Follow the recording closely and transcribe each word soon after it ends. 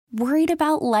Worried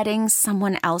about letting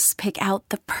someone else pick out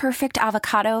the perfect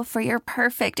avocado for your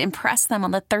perfect impress them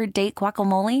on the third date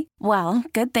guacamole? Well,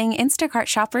 good thing Instacart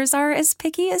shoppers are as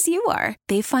picky as you are.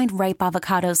 They find ripe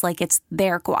avocados like it's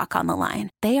their guac on the line.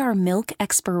 They are milk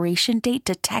expiration date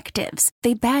detectives.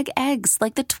 They bag eggs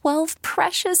like the 12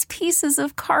 precious pieces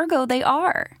of cargo they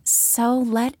are. So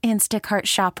let Instacart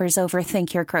shoppers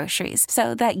overthink your groceries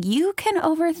so that you can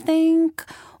overthink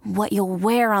what you'll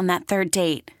wear on that third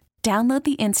date. Download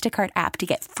the Instacart app to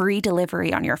get free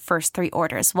delivery on your first 3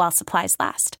 orders while supplies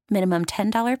last. Minimum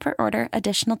 $10 per order.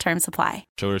 Additional terms apply.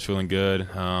 Shoulder's feeling good.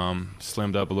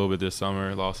 Slimmed up a little bit this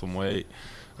summer. Lost some weight.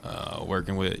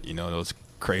 Working with, those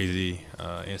crazy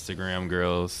Instagram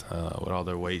girls with all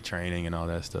their weight training and all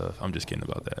that stuff. I'm just kidding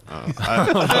about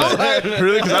that.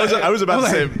 Really? Because I was about to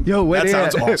say, yo, that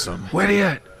sounds awesome. Where are you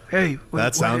at? Hey,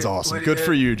 that sounds awesome. Good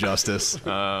for you, Justice.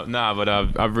 But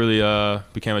I've really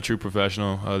became a true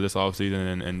professional this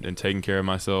offseason and taking care of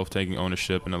myself, taking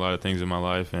ownership in a lot of things in my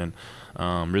life, and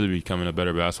really becoming a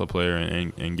better basketball player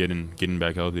and getting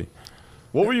back healthy.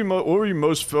 What were you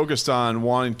most focused on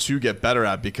wanting to get better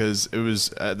at? Because it was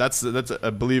that's I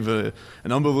believe an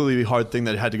unbelievably hard thing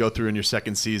that you had to go through in your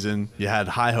second season. You had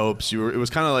high hopes. It was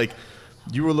kind of like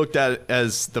you were looked at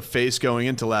as the face going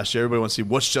into last year. Everybody wants to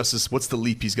see what's the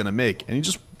leap he's going to make, and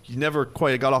you never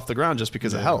quite got off the ground just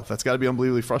because of health. That's got to be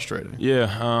unbelievably frustrating.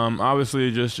 Yeah,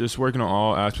 obviously just working on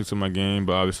all aspects of my game,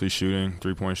 but obviously shooting,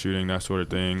 3-point shooting, that sort of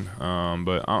thing.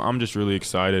 But I'm just really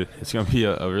excited. It's going to be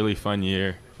a really fun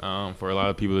year for a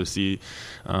lot of people to see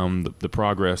the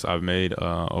progress I've made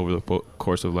over the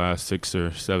course of the last 6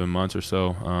 or 7 months or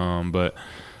so.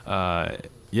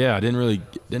 Yeah, I didn't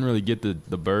really get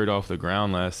the bird off the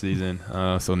ground last season.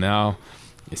 So now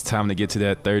it's time to get to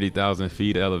that 30,000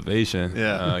 feet elevation.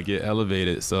 Get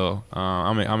elevated. So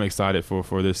I'm excited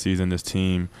for this season, this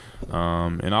team,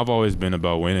 and I've always been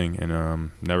about winning,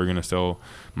 and never gonna sell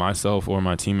myself or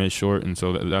my teammates short. And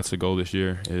so that's the goal this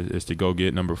year is to go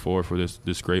get number 4 for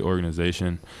this great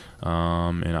organization.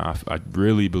 And I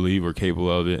really believe we're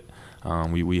capable of it.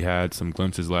 We had some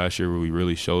glimpses last year where we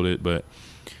really showed it, but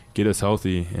get us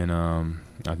healthy, and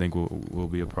I think we'll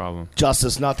be a problem.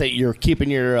 Justice, not that you're keeping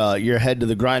your head to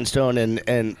the grindstone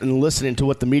and listening to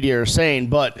what the media are saying,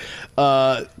 but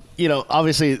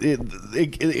obviously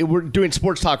we're doing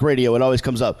sports talk radio. It always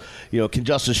comes up. Can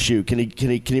Justice shoot? Can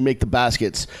he make the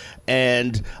baskets?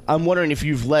 And I'm wondering if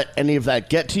you've let any of that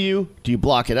get to you. Do you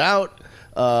block it out?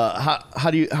 How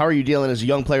are you dealing as a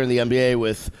young player in the NBA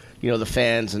with the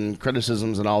fans and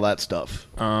criticisms and all that stuff?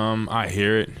 I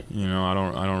hear it. I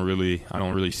don't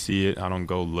really see it. I don't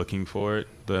go looking for it,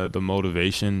 the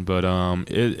motivation. But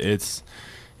it's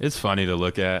funny to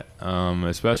look at,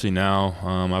 especially now.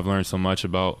 I've learned so much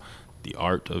about the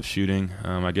art of shooting,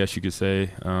 I guess you could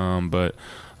say. But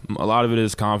a lot of it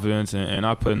is confidence, and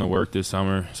I put in the work this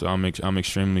summer, so I'm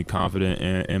extremely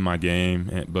confident in my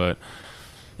game. But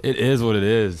it is what it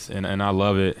is, and I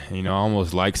love it. I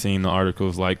almost like seeing the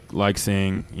articles, like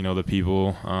seeing the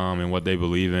people and what they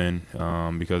believe in,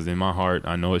 because in my heart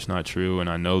I know it's not true, and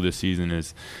I know this season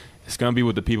it's going to be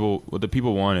what the people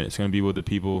want it. It's going to be what the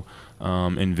people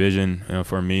envision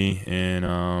for me,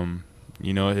 and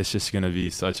it's just going to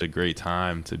be such a great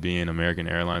time to be in American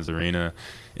Airlines Arena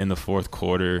in the fourth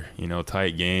quarter.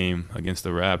 Tight game against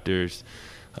the Raptors,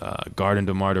 guarding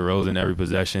DeMar DeRozan every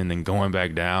possession, and going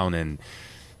back down and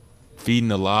feeding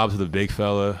the lob to the big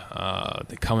fella,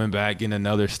 coming back, getting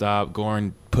another stop,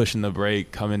 pushing the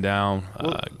break, coming down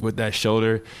with that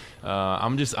shoulder.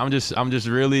 I'm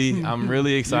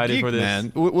really excited for this.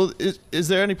 Man. Well, is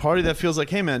there any party that feels like,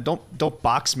 hey man, don't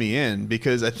box me in?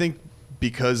 Because I think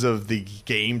because of the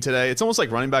game today, it's almost like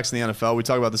running backs in the NFL. We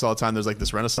talk about this all the time. There's like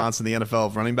this renaissance in the NFL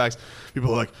of running backs.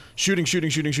 People are like shooting.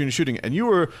 And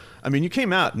you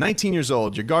came out 19 years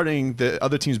old. You're guarding the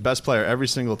other team's best player every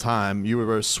single time. You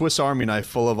were a Swiss Army knife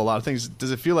full of a lot of things.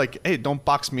 Does it feel like, hey, don't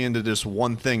box me into just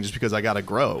one thing just because I got to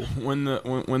grow? When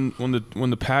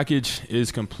the package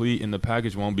is complete, and the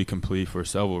package won't be complete for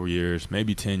several years,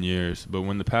 maybe 10 years, but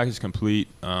when the package is complete,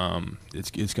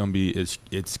 it's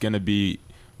gonna be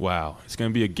wow. It's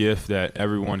going to be a gift that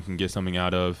everyone can get something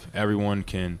out of. Everyone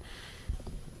can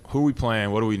 – who are we playing?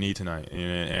 What do we need tonight?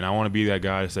 And I want to be that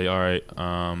guy to say, all right,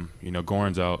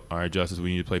 Goran's out. All right, Justice,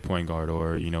 we need to play point guard.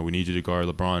 Or, we need you to guard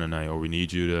LeBron tonight. Or we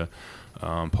need you to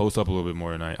post up a little bit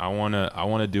more tonight. I want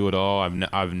to do it all.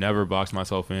 I've never boxed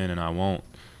myself in, and I won't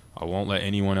let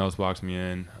anyone else box me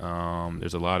in.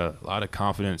 There's a lot of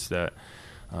confidence that –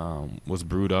 was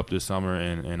brewed up this summer,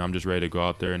 and I'm just ready to go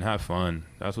out there and have fun.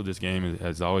 That's what this game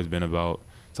has always been about,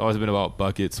 it's always been about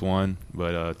buckets, one,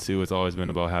 but two, it's always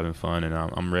been about having fun, and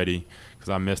I'm ready because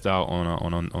I missed out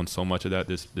on so much of that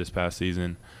this past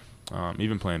season.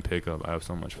 Even playing pickup, I have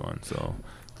so much fun. So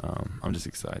I'm just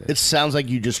excited. It sounds like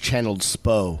you just channeled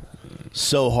Spo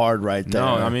so hard right there.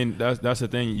 No, I mean that's the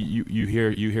thing. You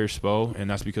hear Spo, and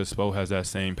that's because Spo has that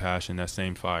same passion, that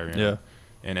same fire. Yeah.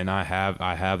 And I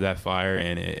have that fire,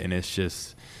 and it's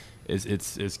just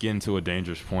it's getting to a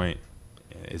dangerous point.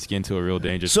 It's getting to a real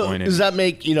dangerous point. So does that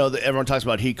make, everyone talks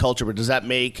about heat culture, but does that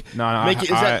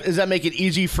does that make it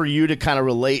easy for you to kind of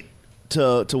relate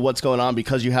to what's going on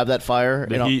because you have that fire?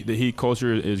 The heat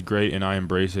culture is great, and I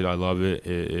embrace it. I love it.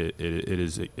 It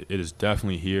is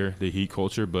definitely here, the heat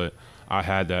culture, but I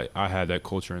had that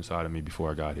culture inside of me before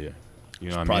I got here. You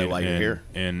know what I mean? Probably why you're here.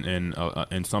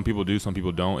 And some people do, some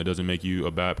people don't. It doesn't make you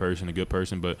a bad person, a good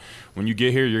person. But when you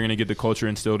get here, you're gonna get the culture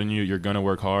instilled in you. You're gonna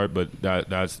work hard. But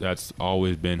that's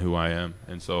always been who I am.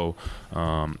 And so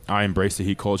I embrace the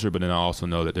heat culture. But then I also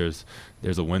know that there's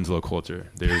a Winslow culture.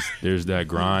 There's that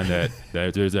grind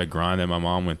that my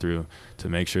mom went through to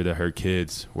make sure that her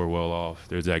kids were well off.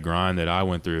 There's that grind that I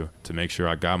went through to make sure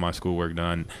I got my schoolwork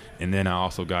done. And then I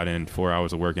also got in 4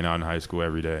 hours of working out in high school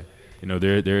every day.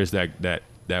 There is that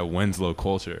Winslow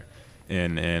culture,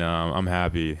 and I'm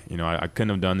happy. I couldn't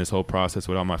have done this whole process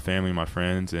without my family, my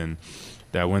friends, and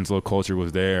that Winslow culture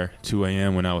was there. 2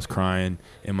 a.m. when I was crying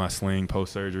in my sling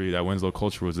post surgery, that Winslow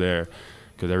culture was there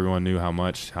because everyone knew how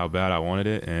bad I wanted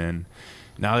it. And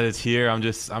now that it's here, I'm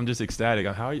just ecstatic.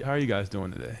 How are you guys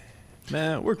doing today?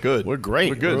 Man, we're good. We're great.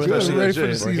 We're good. We're Especially ready for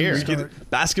the season here.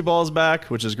 Basketball's back,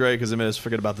 which is great because I made us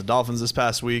forget about the Dolphins this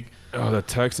past week. Oh, the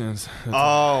Texans.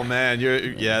 Oh man,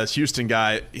 this Houston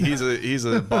guy. He's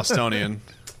a Bostonian.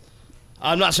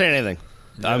 I'm not saying anything.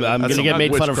 I'm going to get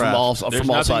made fun of from all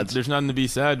sides. There's nothing to be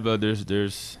said, but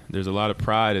there's a lot of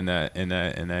pride in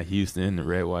that Houston, the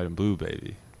red, white, and blue,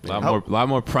 baby. A lot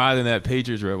more pride than that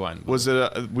Patriots red, white, and blue. Was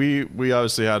it? We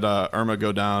obviously had Irma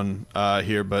go down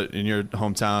here, but in your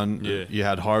hometown, you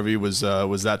had Harvey. Was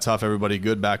that tough? Everybody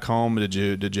good back home? Did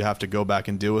you have to go back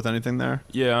and deal with anything there?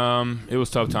 Yeah, it was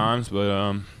tough times,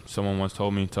 but someone once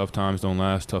told me tough times don't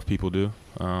last, tough people do.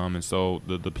 And so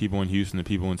the people in Houston, the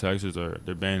people in Texas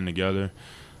they're banding together.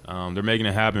 They're making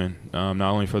it happen, not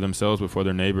only for themselves but for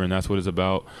their neighbor, and that's what it's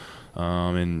about.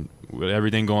 And with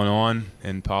everything going on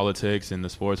in politics in the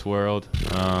sports world,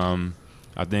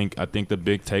 I think the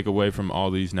big takeaway from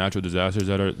all these natural disasters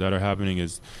that are happening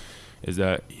is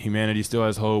that humanity still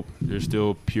has hope. There's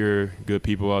still pure, good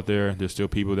people out there. There's still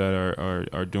people that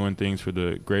are doing things for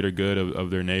the greater good of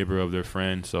their neighbor, of their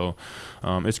friend. So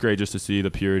it's great just to see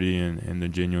the purity and the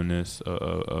genuineness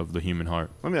of the human heart.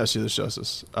 Let me ask you this,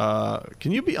 Justice.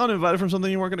 Can you be uninvited from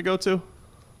something you weren't going to go to?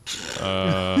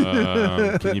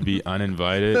 Can you be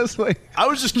uninvited? That's like, I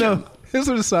was just kidding. no. Here's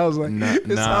what it sounds like.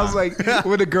 It sounds like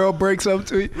when a girl breaks up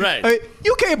to you. Right. Hey,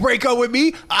 you can't break up with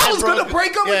me. I was going to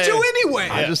break up with you anyway.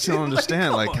 I just don't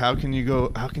understand. Like, how can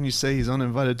you say he's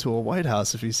uninvited to a White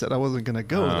House if he said I wasn't going to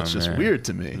go? That's just weird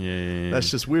to me. Yeah. That's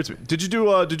just weird to me. Did you do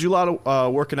a lot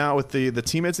of working out with the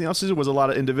teammates in the offseason? Was it a lot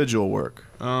of individual work?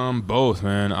 Both,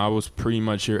 man. I was pretty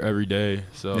much here every day.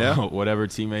 So whatever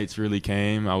teammates really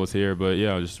came, I was here. But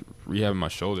yeah, I was just rehabbing my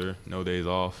shoulder. No days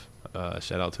off.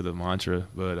 Shout out to the mantra.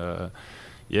 But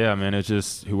yeah, man, it's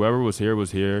just whoever was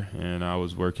here, and I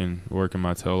was working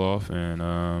my tail off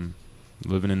and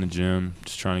living in the gym,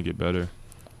 just trying to get better.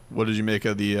 What did you make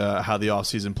of the how the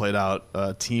offseason played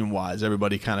out team-wise?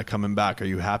 Everybody kind of coming back. Are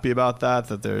you happy about that?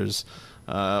 That there's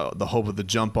the hope of the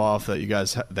jump off, that you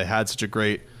guys they had such a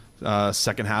great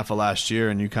second half of last year,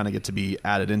 and you kind of get to be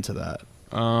added into that.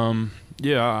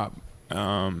 Yeah.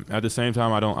 At the same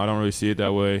time, I don't really see it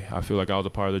that way. I feel like I was a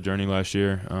part of the journey last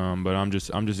year, but I'm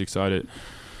just excited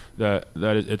that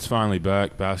it's finally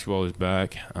back. Basketball is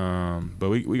back, but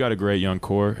we got a great young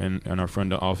core, and our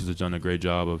front office has done a great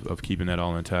job of keeping that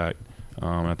all intact.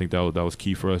 I think that was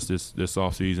key for us this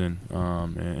offseason,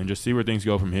 and just see where things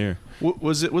go from here.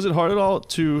 Was it hard at all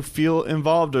to feel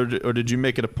involved, or did you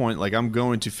make it a point, like, I'm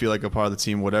going to feel like a part of the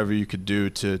team, whatever you could do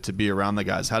to be around the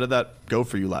guys? How did that go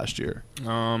for you last year?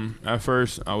 At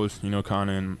first, I was kind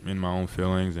of in my own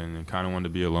feelings and kind of wanted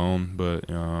to be alone, but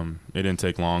it didn't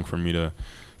take long for me to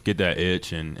get that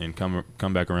itch and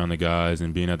come back around the guys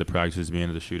and being at the practices, being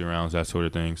at the shoot-arounds, that sort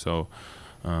of thing. So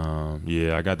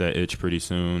I got that itch pretty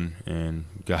soon and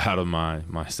got out of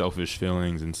my selfish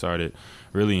feelings and started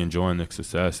really enjoying the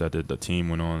success that the team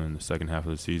went on in the second half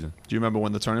of the season. Do you remember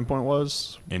when the turning point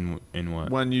was? In what?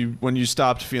 When you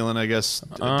stopped feeling, I guess,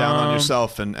 down on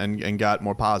yourself and got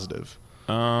more positive?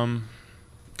 Kind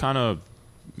of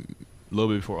a little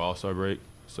bit before All-Star break.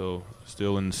 So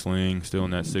still in the sling, still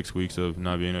in that 6 weeks of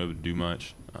not being able to do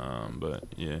much. But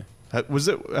yeah. Was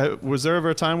there ever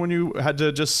a time when you had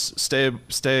to just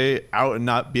stay out and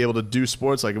not be able to do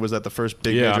sports? Like, was that the first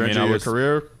big major injury of your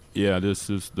career? Yeah, this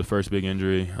is the first big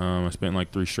injury. I spent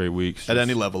like 3 straight weeks. At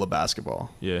any level of basketball?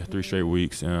 Yeah, 3 straight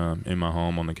weeks in my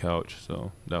home on the couch.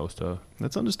 So that was tough.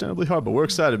 That's understandably hard, but we're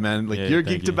excited, man. Like, you're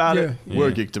geeked about it.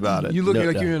 We're geeked about it. You look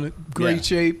like you're in a great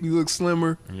shape. You look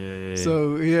slimmer. Yeah.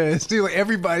 So, it seems like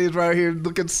everybody's right here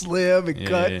looking slim and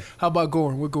cut. Yeah. How about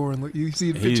Goran? What Goran? You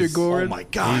see the picture of Goran? Oh, my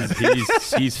God.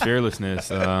 He's fearlessness.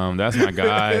 That's my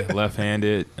guy.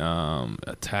 Left-handed.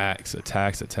 Attacks,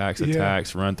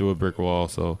 run through a brick wall.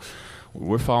 So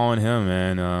we're following him,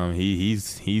 man.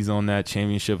 He's on that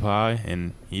championship high,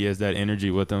 and he has that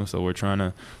energy with him. So we're trying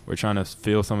to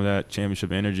feel some of that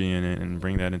championship energy and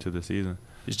bring that into the season.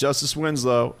 He's Justise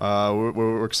Winslow.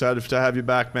 We're excited to have you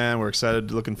back, man. We're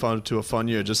excited, looking forward to a fun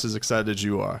year, just as excited as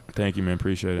you are. Thank you, man.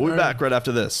 Appreciate it. We'll be back right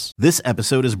after this. This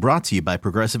episode is brought to you by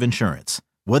Progressive Insurance.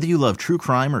 Whether you love true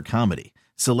crime or comedy,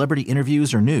 celebrity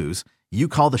interviews or news, you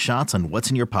call the shots on what's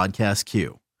in your podcast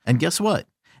queue. And guess what?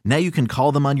 Now you can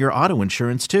call them on your auto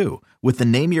insurance too with the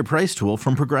Name Your Price tool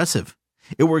from Progressive.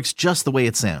 It works just the way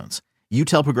it sounds. You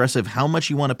tell Progressive how much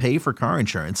you want to pay for car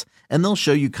insurance, and they'll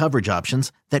show you coverage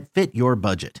options that fit your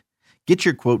budget. Get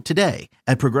your quote today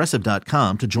at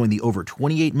Progressive.com to join the over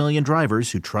 28 million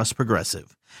drivers who trust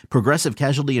Progressive. Progressive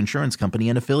Casualty Insurance Company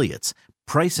and Affiliates.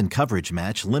 Price and coverage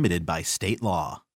match limited by state law.